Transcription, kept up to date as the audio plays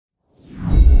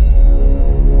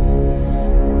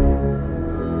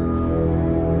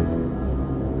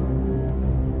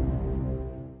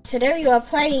Today we are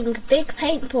playing Big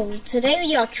PaintBall. Today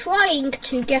we are trying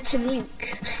to get a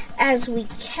nuke as we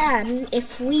can,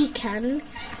 if we can.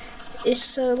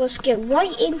 So let's get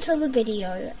right into the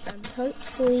video and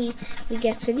hopefully we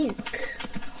get a nuke.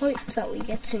 Hope that we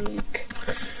get a nuke.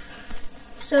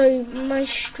 So my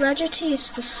strategy is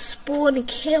to spawn and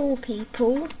kill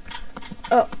people.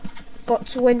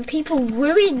 But when people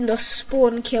ruin the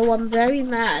spawn kill, I'm very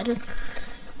mad.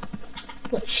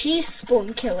 But she's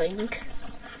spawn killing.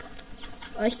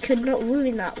 I could not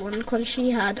ruin that one because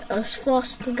she had a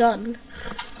faster gun.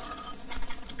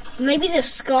 Maybe the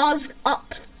Scar's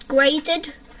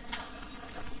upgraded.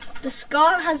 The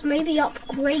Scar has maybe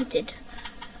upgraded.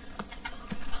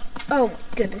 Oh my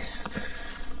goodness.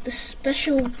 The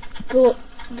special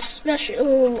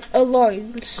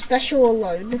alone.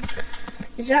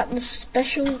 Is that the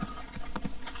special?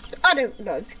 I don't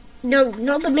know. No,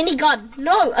 not the minigun.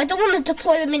 No, I don't want to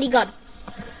deploy the minigun.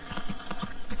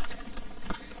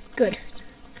 Good.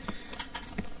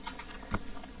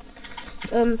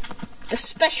 The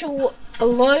special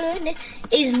alone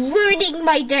is ruining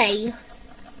my day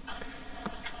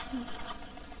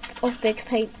of Big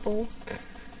PaintBall.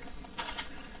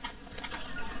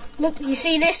 Look, you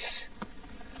see this?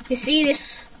 You see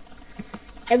this?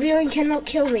 Everyone cannot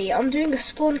kill me. I'm doing a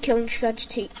spawn killing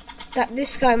strategy that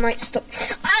this guy might stop.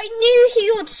 I knew he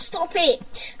would stop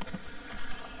it.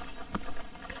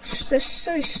 They're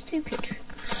so stupid.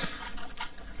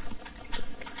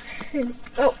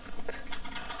 Oh.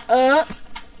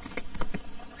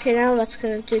 Okay, now that's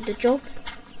gonna do the job.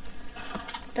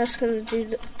 That's gonna do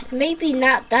the. Maybe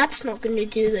not. That's not gonna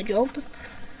do the job.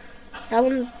 That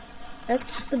one.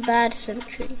 That's the bad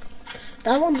sentry.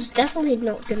 That one's definitely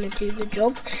not gonna do the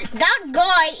job. That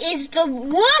guy is the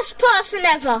worst person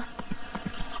ever.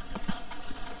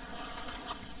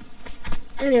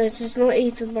 Anyways, there's not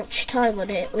even much time on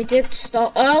it. We didn't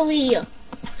start earlier.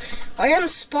 I am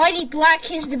Spidey Black.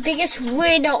 He's the biggest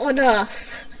ruiner on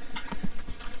Earth.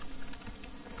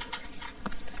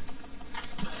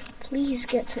 Please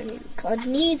get a nuke. I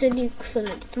need a nuke for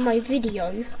my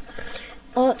video.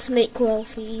 Art Make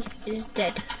Wealthy is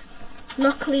dead.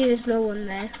 Luckily, there's no one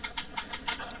there.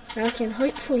 Now I can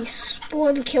hopefully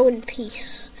spawn kill in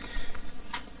peace.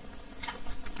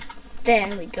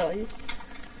 There we go.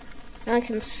 Now I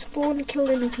can spawn kill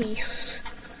in peace.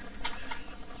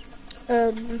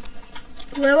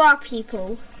 Where are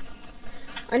people?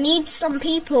 I need some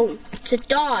people to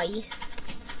die.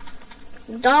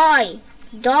 Die.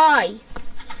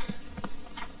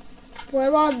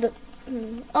 Where are the...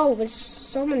 Oh, there's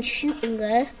someone shooting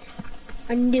there.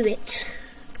 I knew it.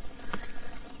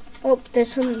 Oh,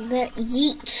 there's someone there.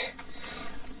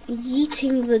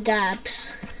 Yeeting the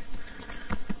dabs.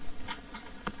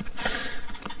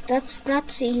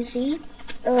 That's easy.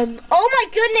 Oh my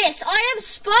goodness! I am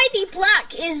Spidey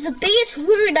Black is the biggest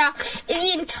ruiner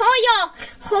in the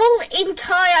whole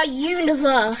entire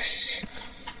universe.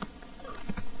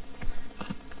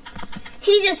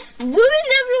 He just ruined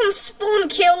everyone's spawn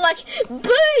kill. Like,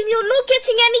 boom! You're not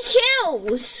getting any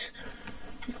kills.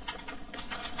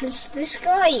 This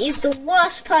guy is the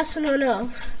worst person on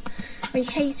Earth. I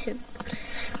hate him.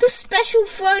 The special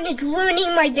throne is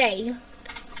ruining my day.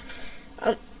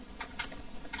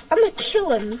 I'm gonna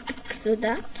kill him for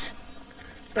that.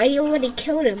 I already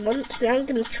killed him once, now I'm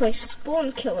gonna try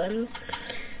spawn kill him.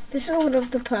 This is one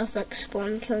of the perfect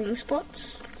spawn killing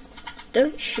spots.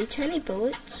 Don't shoot any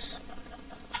bullets.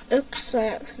 Oops, I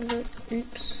accidentally.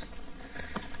 Oops.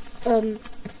 Who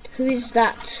is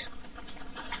that?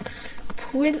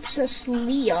 Princess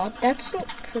Leia. That's not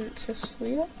Princess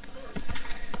Leia.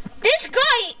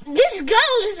 This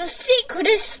girl is the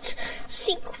secretest,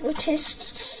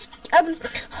 hidiest.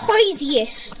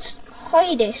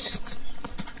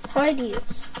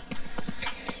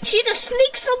 She just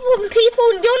sneaks up on people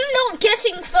and you're not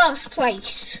getting first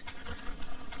place.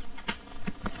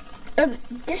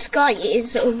 This guy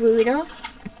is a ruiner.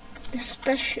 The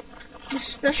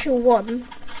special one.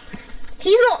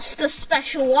 He's not the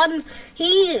special one.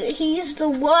 He's the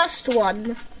worst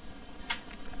one.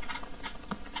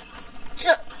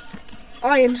 So,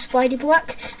 I am Spidey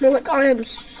Black. No, like I am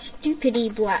Stupidly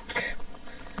Black.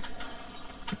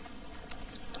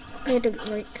 I don't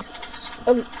like this.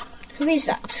 Who is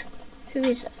that? Who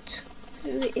is that?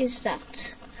 Who is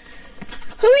that?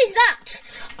 Who is that?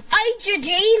 Aja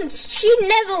Jeans. She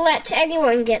never let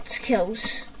anyone get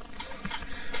kills.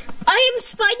 I am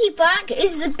Spidey Black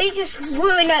is the biggest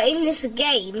ruiner in this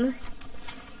game.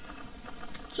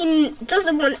 He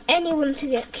doesn't want anyone to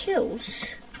get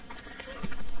kills.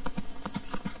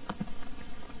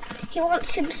 He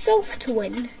wants himself to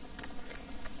win.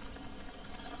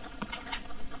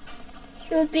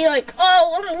 He would be like,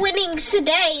 oh, I'm winning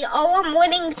today. Oh, I'm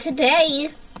winning today.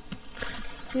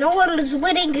 No one was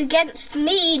winning against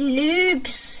me,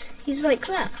 noobs. He's like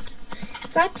that.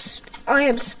 That's I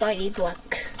am Spidey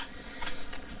Black.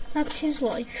 That's his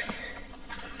life.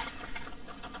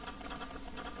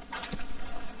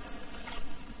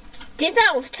 Did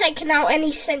that have taken out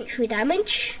any sentry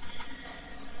damage?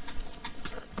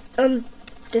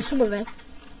 This one there.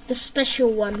 The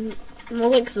special one. More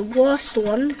like the worst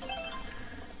one.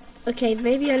 Okay,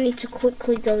 maybe I need to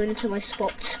quickly go into my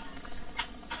spot.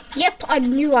 Yep, I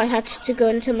knew I had to go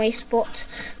into my spot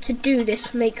to do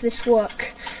this, make this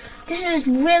work. This is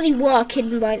really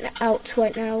working out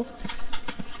right now.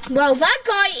 Well, that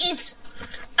guy is...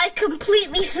 I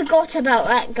completely forgot about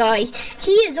that guy.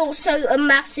 He is also a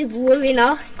massive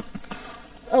ruiner.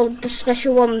 Oh, the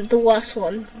special one, the worst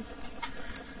one.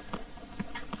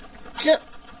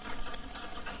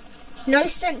 No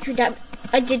sentry damage.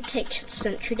 I did take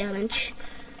sentry damage.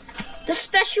 The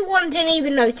special one didn't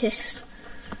even notice.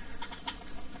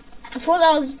 I thought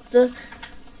that was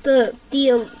the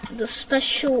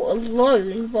special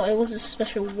alone, but it was a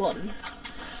special one.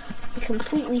 I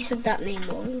completely said that name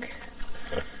wrong.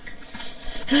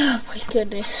 Oh my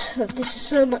goodness, this is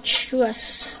so much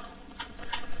stress.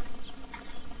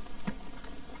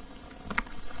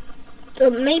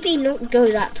 Maybe not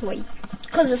go that way,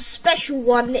 because a special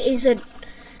one isn't.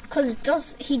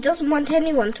 Because he doesn't want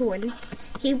anyone to win.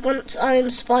 He wants I am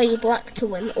Spidey Black to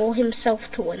win, or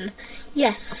himself to win.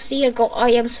 Yes, see, I got I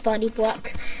am Spidey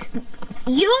Black.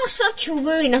 You're such a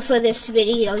ruiner for this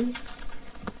video.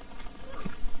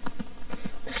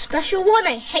 The special one,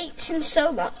 I hate him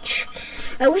so much.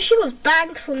 I wish he was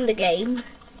banned from the game.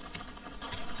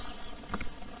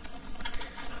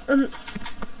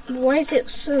 Why is it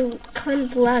so kind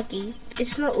of laggy?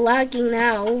 It's not lagging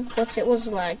now, but it was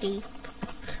laggy.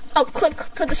 Oh, quick,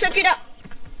 put the sentry down.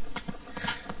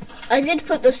 I did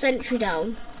put the sentry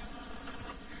down.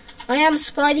 I am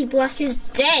Spidey Black is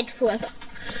dead forever.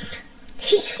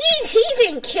 He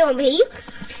didn't kill me.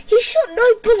 He shot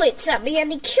no bullets at me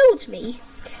and he killed me.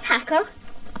 Hacker.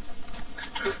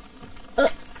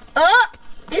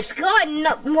 This guy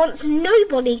wants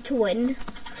nobody to win.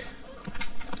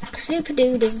 Super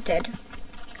Dude is dead.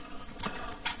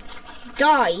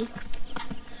 Die.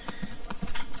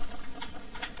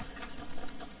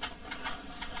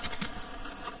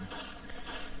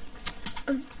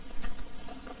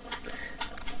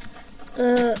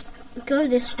 Go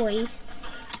this way.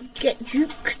 Get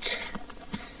juked.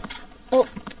 Oh,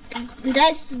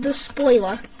 that's the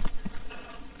spoiler.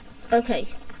 Okay.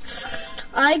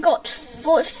 I got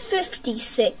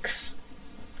 56.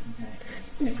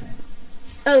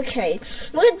 Okay.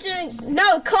 We're doing...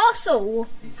 No, castle!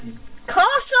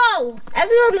 Castle!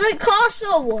 Everyone vote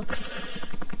castle!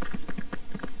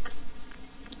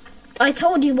 I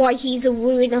told you why he's a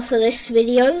ruiner for this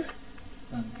video.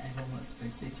 Everyone wants to play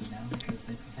city now because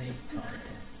they played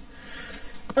castle.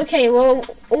 Okay, well,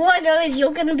 all I know is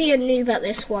you're going to be a noob at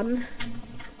this one.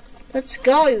 Let's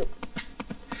go.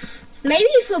 Maybe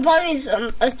Fabone is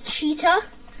a cheater.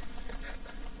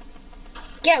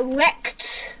 Get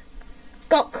wrecked.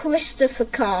 Got Christopher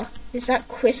Carr. Is that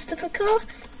Christopher Carr?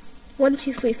 1,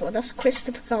 2, 3, 4. That's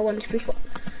Christopher Carr. 1, 2, 3, 4.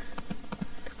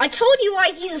 I told you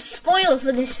why he's a spoiler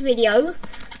for this video.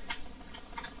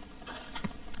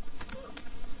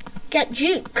 Get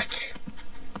juked.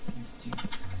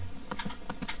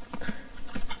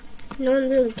 No one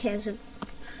really cares.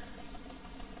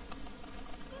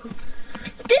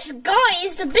 This guy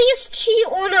is the biggest cheat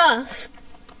on earth.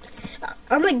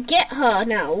 I'm gonna get her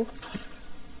now.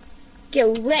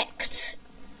 Get wrecked.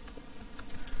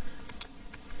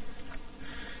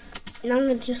 Now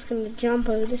I'm just gonna jump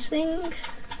over this thing.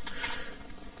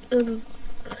 Who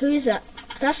is that?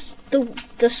 That's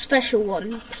the special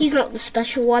one. He's not the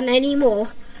special one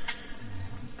anymore.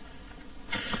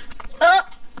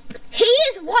 He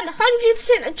is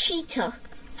 100% a cheater.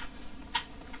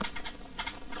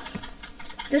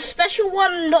 The special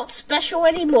one, not special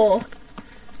anymore.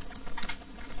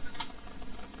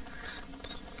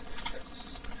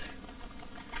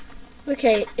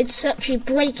 Okay, it's actually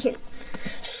breaking.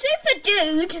 Super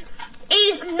Dude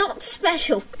is not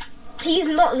special. He's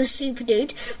not the Super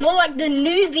Dude. More like the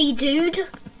newbie dude.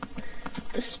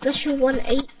 The special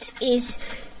 1-8 is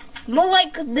more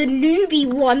like the newbie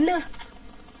one.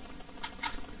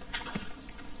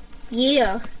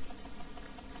 Yeah.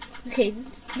 Okay,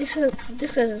 this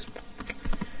guy's...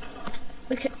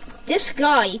 Okay, this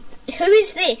guy. Who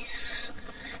is this?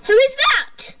 Who is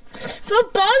that?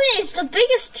 Fabone is the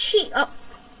biggest cheat.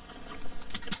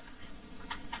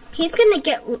 He's gonna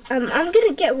get, I'm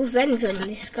gonna get revenge on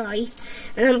this guy,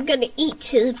 and I'm gonna eat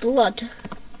his blood.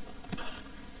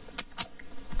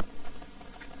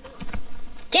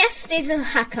 Guess there's a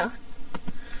hacker.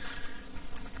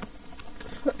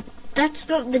 That's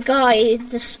not the guy,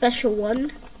 the special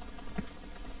one.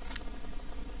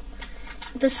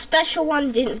 The special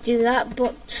one didn't do that,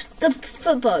 but the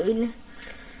Fabone.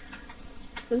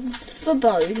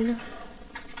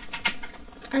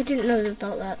 I didn't know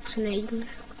about that name.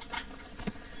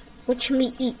 Watch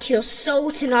me eat your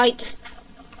soul tonight,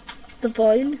 the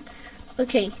bone.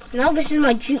 Okay, now this is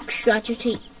my Duke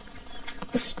strategy.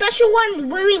 The special one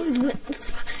ruined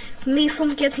me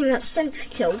from getting that sentry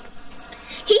kill.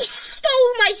 He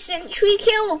stole my sentry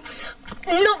kill!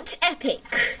 Not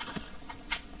epic.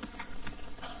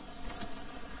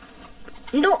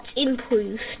 Not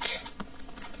improved.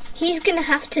 He's gonna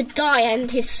have to die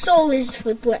and his soul is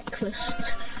for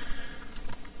breakfast.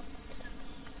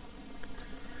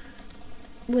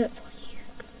 Where are you?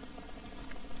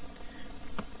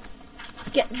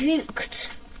 Get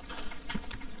juked.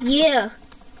 Yeah.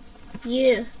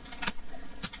 Yeah.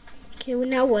 Okay, well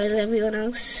now where's everyone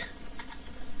else?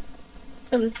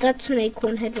 That's an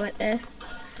acorn head right there.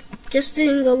 Just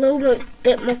doing a little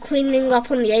bit more cleaning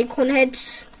up on the acorn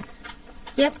heads.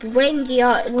 Yep,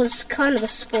 reindeer was kind of a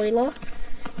spoiler.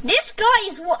 This guy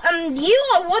is what, you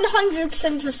are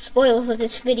 100% a spoiler for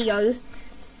this video.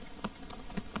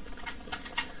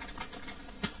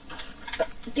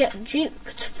 Get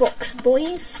juked, fox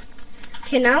boys.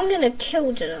 Okay, now I'm gonna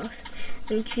kill Dinner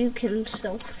and juke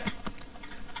himself.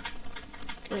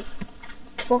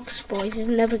 Fox boys is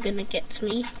never gonna get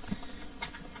me.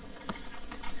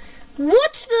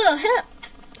 What the heck?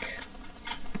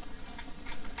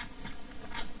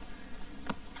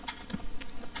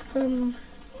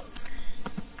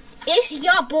 This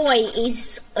your boy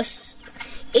is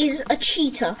a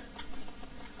cheater.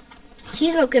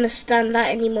 He's not gonna stand that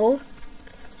anymore.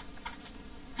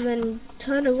 And then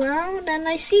turn around and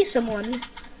I see someone.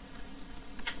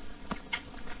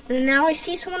 And now I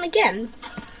see someone again.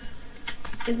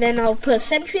 And then I'll put a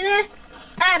sentry there.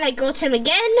 And I got him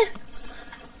again.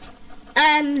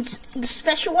 And the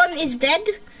special one is dead.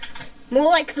 More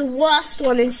like the worst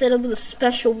one instead of the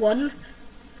special one.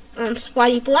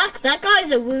 Spidey Black, that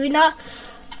guy's a ruiner.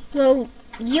 Well,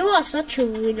 you are such a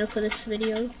ruiner for this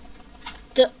video.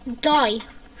 Die.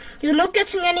 You're not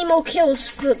getting any more kills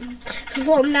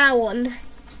from now on.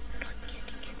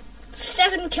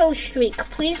 7 kill streak.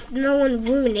 Please no one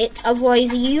ruin it.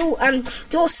 Otherwise you and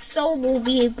your soul will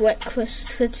be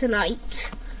breakfast for tonight.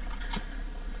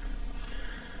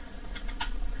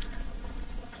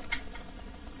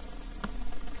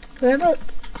 Whoever...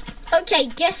 Okay,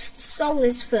 guest soul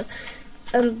is for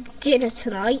dinner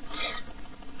tonight.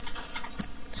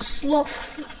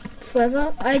 Sloth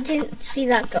forever. I didn't see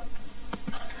that guy.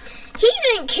 He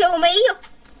didn't kill me.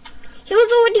 He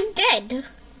was already dead.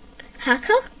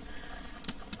 Hacker.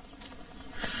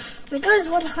 The guy's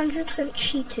 100%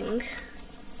 cheating.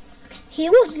 He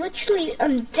was literally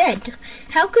undead.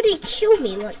 How could he kill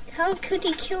me? Like, how could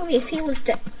he kill me if he was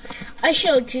dead? I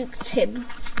should have juked him.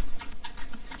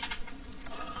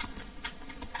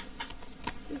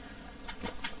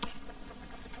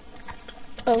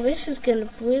 Oh, this is gonna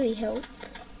really help.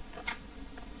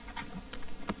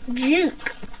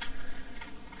 Juke.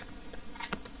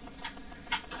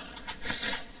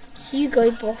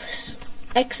 Hugo boss.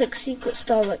 XX secret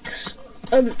star X.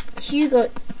 Hugo.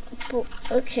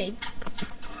 Okay.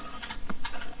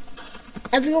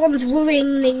 Everyone's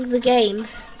ruining the game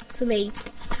for me.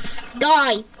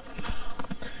 Die.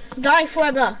 Die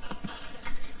forever.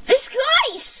 This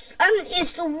guy is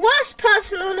the worst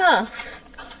person on earth.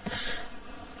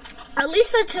 At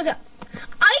least I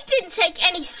didn't take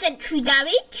any sentry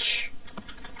damage.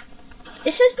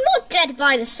 This is not dead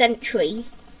by the sentry.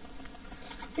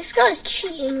 This guy's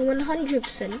cheating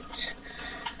 100%.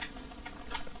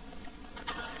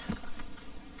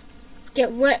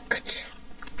 Get wrecked.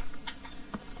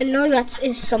 I know that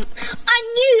is some... I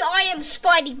knew I am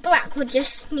Spidey Black would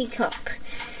just sneak up.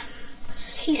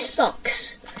 He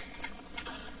sucks.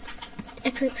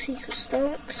 XX secret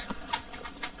stocks.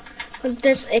 And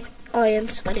there's I am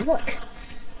Spidey Black.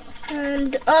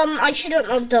 And I shouldn't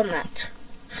have done that.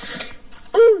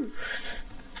 Ooh.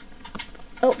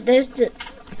 Oh, there's the...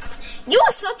 You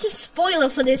are such a spoiler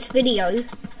for this video.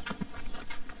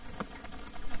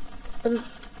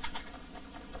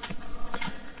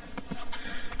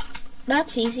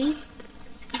 That's easy.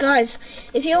 Guys,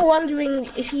 if you're wondering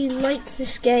if you like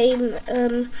this game,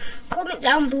 comment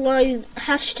down below,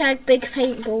 hashtag Big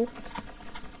PaintBall.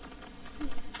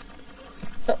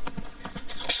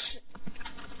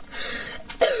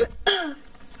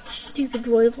 stupid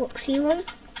Roblox hero.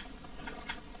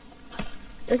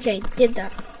 Okay, did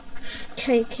that.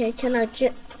 Okay,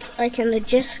 I can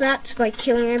adjust that by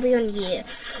killing everyone. Yeah.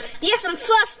 Yes, I'm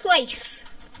first place.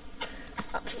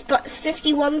 But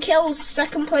 51 kills.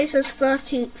 Second place is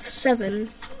 37,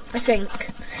 I think.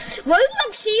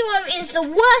 Roblox hero is the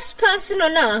worst person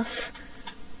on earth.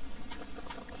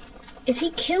 If he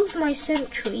kills my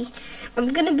sentry, I'm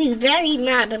gonna be very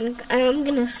mad, and I'm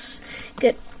gonna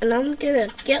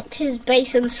get his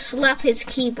base and slap his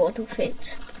keyboard with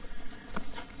it.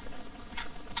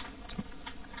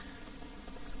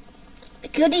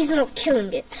 Good, he's not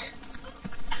killing it.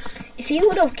 If he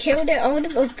would have killed it, I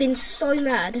would have been so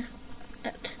mad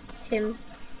at him.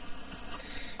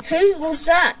 Who was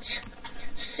that?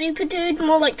 Super dude?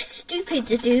 More like stupid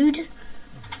dude.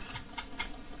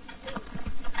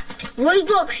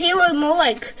 Roblox hero? More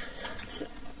like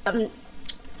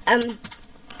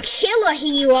killer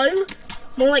hero.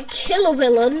 More like killer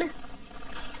villain.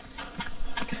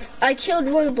 I killed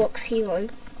Roblox hero.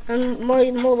 I'm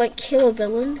more like killer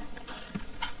villain.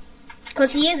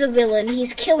 Because he is a villain,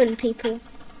 he's killing people.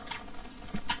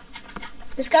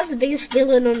 This guy's the biggest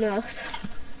villain on earth.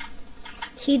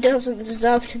 He doesn't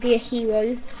deserve to be a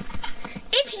hero.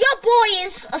 It's your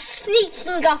boys, a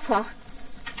sneaking upper.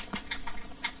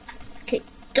 Okay,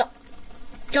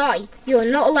 die. You are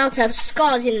not allowed to have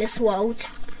scars in this world.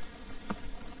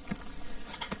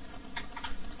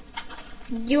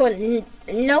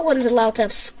 No one's allowed to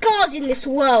have scars in this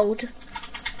world.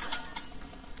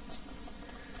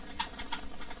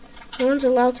 No one's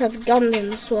allowed to have guns in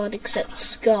this world except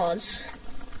scars.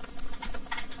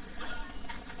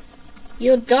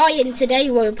 You're dying today,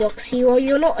 Roblox hero.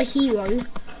 You're not a hero.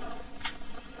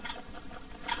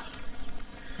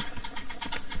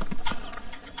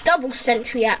 Double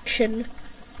sentry action.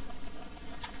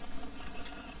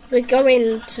 We're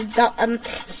going to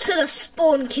the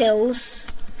spawn kills.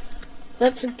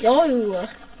 Let's go.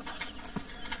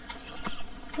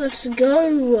 Let's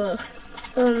go.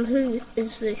 Who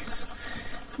is this?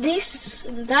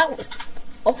 That was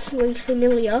awfully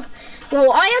familiar.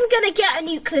 Well, I am gonna get a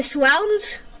nuke this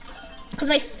round because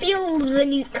I feel the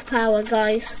nuke power,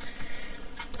 guys.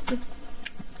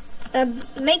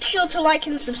 Make sure to like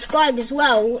and subscribe as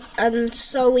well, and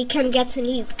so we can get a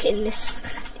nuke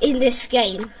in this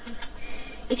game.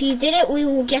 If you did it, we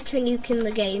will get a nuke in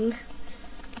the game.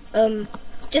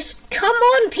 Just come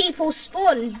on, people,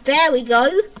 spawn. There we go.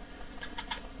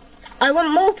 I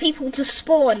want more people to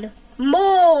spawn.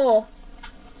 More.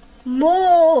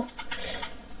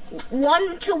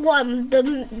 1-to-1.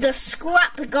 The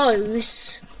scrap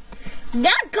goes.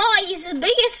 That guy is the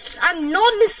biggest and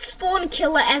non-spawn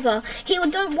killer ever. He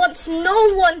don't want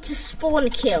no one to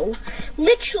spawn kill.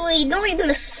 Literally, not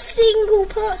even a single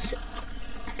person.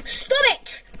 Stop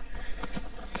it!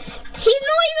 He's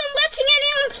not even letting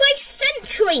anyone place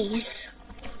sentries.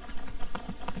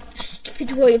 Stupid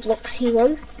Roblox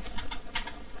hero.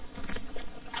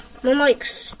 I'm like,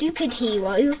 stupid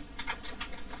hero.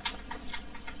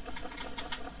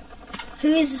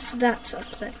 Who is that up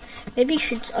there? Maybe he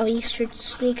should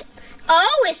sneak.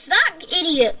 Oh, it's that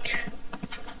idiot.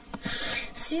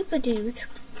 Super dude.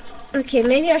 Okay,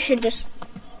 maybe I should just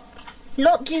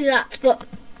not do that, but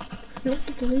not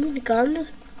the balloon gun.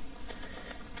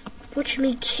 Watch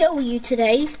me kill you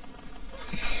today.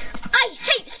 I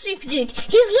hate Super Dude.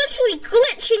 He's literally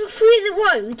glitching through the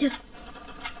road.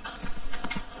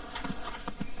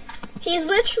 He's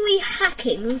literally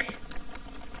hacking.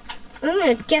 I'm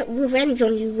gonna get revenge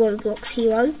on you, Roblox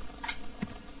hero.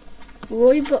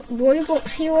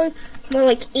 Roblox hero, more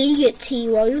like idiot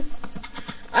hero.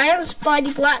 I am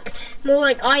Spidey Black, more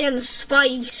like I am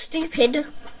Spidey Stupid.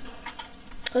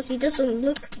 Because he doesn't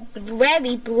look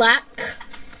very black.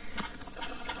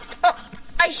 Oh,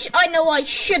 I know I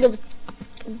should have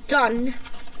done.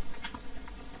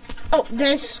 Oh,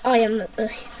 I am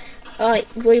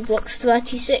Roblox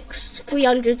 36,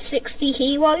 360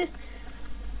 hero,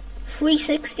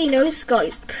 360 no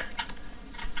scope.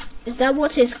 Is that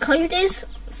what his code is?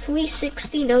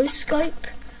 360 no scope.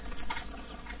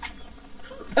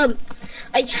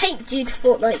 I hate Dude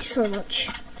Fortnite so much.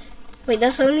 Wait,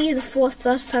 that's only the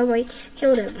first time I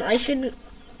killed him.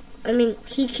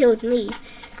 He killed me.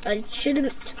 I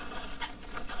shouldn't,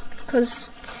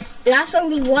 because that's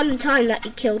only one time that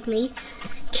he killed me.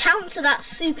 Counter that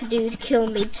Super Dude kill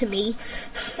me to me.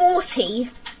 40.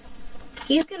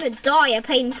 He's gonna die a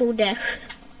painful death.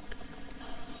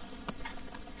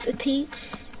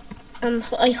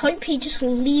 I hope he just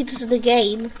leaves the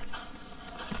game.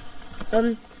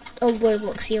 Oh,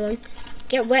 Roblox hero.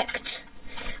 Get wrecked.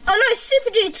 Oh no,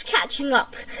 Super Dude's catching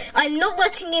up. I'm not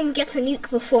letting him get a nuke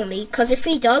before me, because if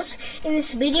he does in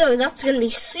this video, that's going to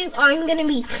be I'm going to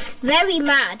be very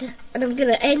mad, and I'm going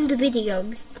to end the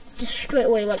video just straight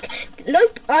away. Like,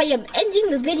 nope, I am ending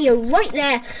the video right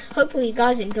there. Hopefully you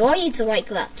guys enjoyed like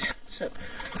that.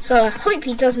 So I hope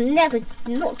he does never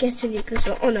not get a nuke.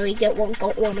 So, oh no, he got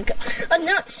one again. Oh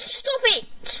no, stop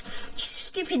it! You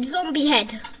stupid zombie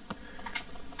head.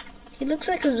 He looks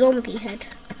like a zombie head.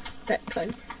 That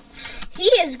kind. He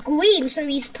is green, so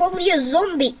he's probably a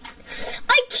zombie.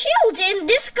 I killed him!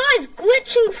 This guy's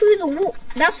glitching through the wall.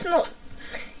 That's not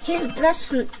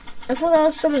I thought that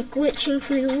was someone glitching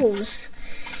through the walls.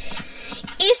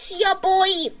 It's your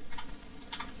boy.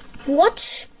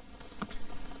 What?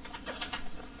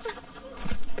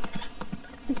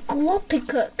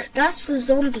 Glopikuk. That's the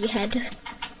zombie head.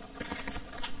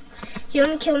 You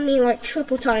only killed me like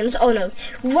triple times. Oh no.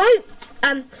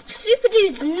 Super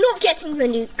Dude's not getting the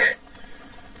nuke.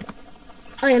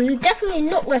 I am definitely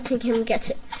not letting him get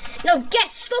it. No,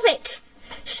 Guess, stop it!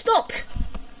 Stop!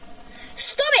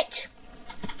 Stop it!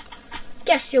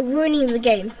 Guess, you're ruining the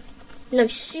game. No,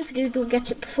 Super Dude will get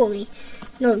it before me.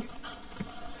 No.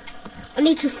 I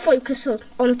need to focus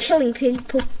on killing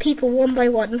people one by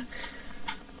one.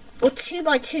 Or 2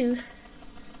 by 2.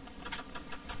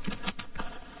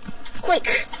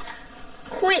 Quick!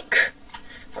 Quick!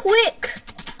 Quick!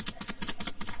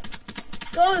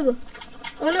 Go!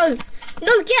 Oh no!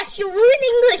 No, Guess, you're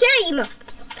ruining the game!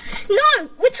 No!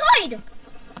 We're tied!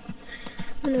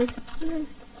 Oh no, oh no,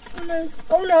 oh no,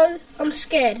 oh no, I'm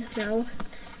scared now.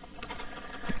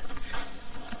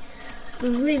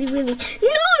 I'm really...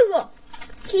 No!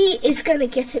 He is gonna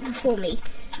get it before me.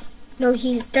 No,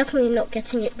 he's definitely not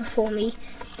getting it before me.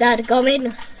 Dad, come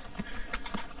in.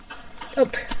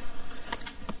 Up.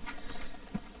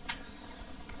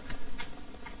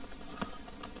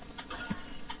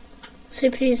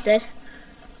 Super Dude's dead.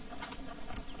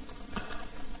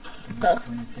 Oh.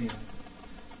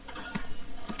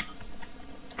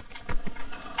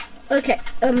 Okay,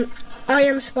 I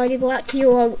am Spidey Black.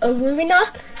 You are a ruiner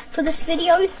for this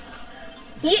video.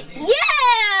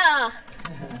 Yeah!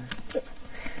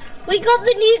 We got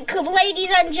the nuke, ladies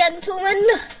and gentlemen.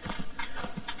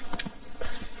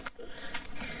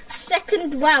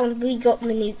 Second round, we got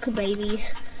the nuke,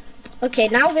 babies. Okay,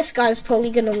 now this guy's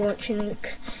probably gonna launch a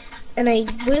nuke. And I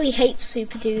really hate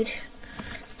Super Dude.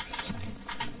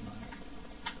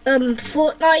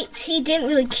 Fortnite, he didn't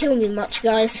really kill me much,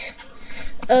 guys.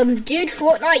 Dude,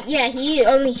 Fortnite, yeah, he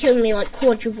only killed me like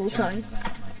quadruple time.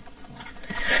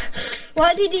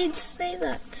 Why did he say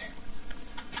that?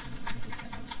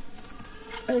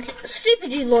 Okay, Super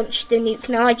Dude launched the nuke.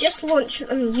 Now I just launched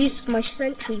and used my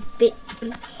sentry,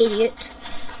 idiot.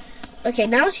 Okay,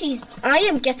 now I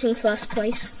am getting first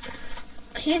place.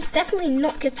 He's definitely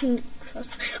not getting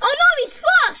first place. Oh no, he's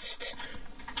first!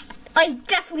 I'm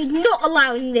definitely not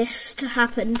allowing this to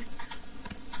happen.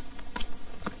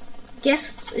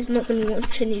 Yes, is not going to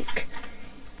launch a nuke.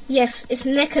 Yes, it's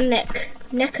neck and neck.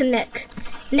 Neck and neck.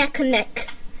 Neck and neck.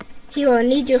 Hero, I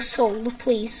need your soul,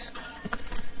 please.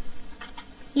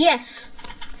 Yes.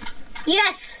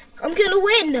 Yes! I'm going to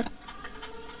win!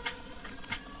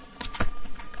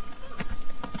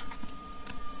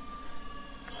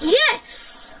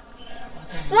 Yes!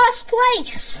 First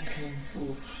place!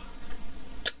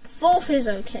 Fourth is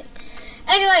okay.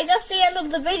 Anyways, that's the end of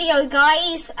the video,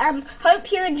 guys.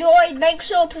 Hope you enjoyed. Make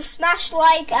sure to smash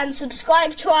like and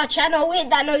subscribe to our channel. Hit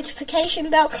that notification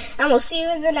bell, and we'll see you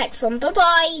in the next one.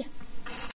 Bye-bye.